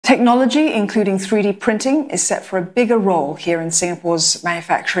Technology, including 3D printing, is set for a bigger role here in Singapore's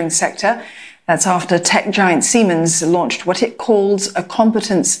manufacturing sector. That's after tech giant Siemens launched what it calls a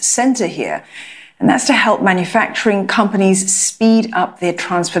competence centre here. And that's to help manufacturing companies speed up their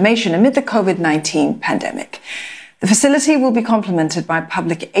transformation amid the COVID-19 pandemic. The facility will be complemented by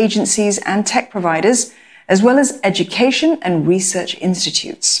public agencies and tech providers, as well as education and research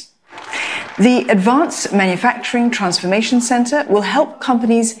institutes. The Advanced Manufacturing Transformation Centre will help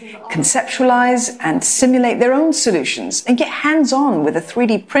companies conceptualise and simulate their own solutions and get hands-on with a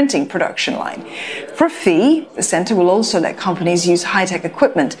 3D printing production line. For a fee, the centre will also let companies use high-tech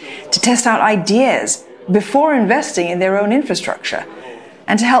equipment to test out ideas before investing in their own infrastructure.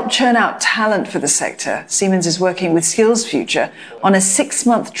 And to help churn out talent for the sector, Siemens is working with Skills Future on a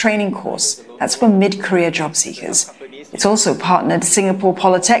 6-month training course. That's for mid-career job seekers. It's also partnered Singapore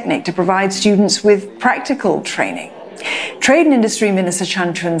Polytechnic to provide students with practical training. Trade and Industry Minister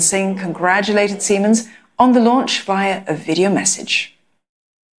Chan Chun Sing congratulated Siemens on the launch via a video message.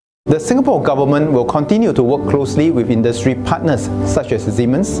 The Singapore government will continue to work closely with industry partners such as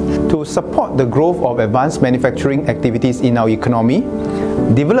Siemens to support the growth of advanced manufacturing activities in our economy,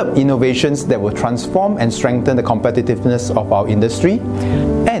 develop innovations that will transform and strengthen the competitiveness of our industry,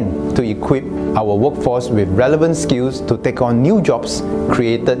 and to equip our workforce with relevant skills to take on new jobs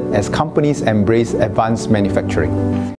created as companies embrace advanced manufacturing.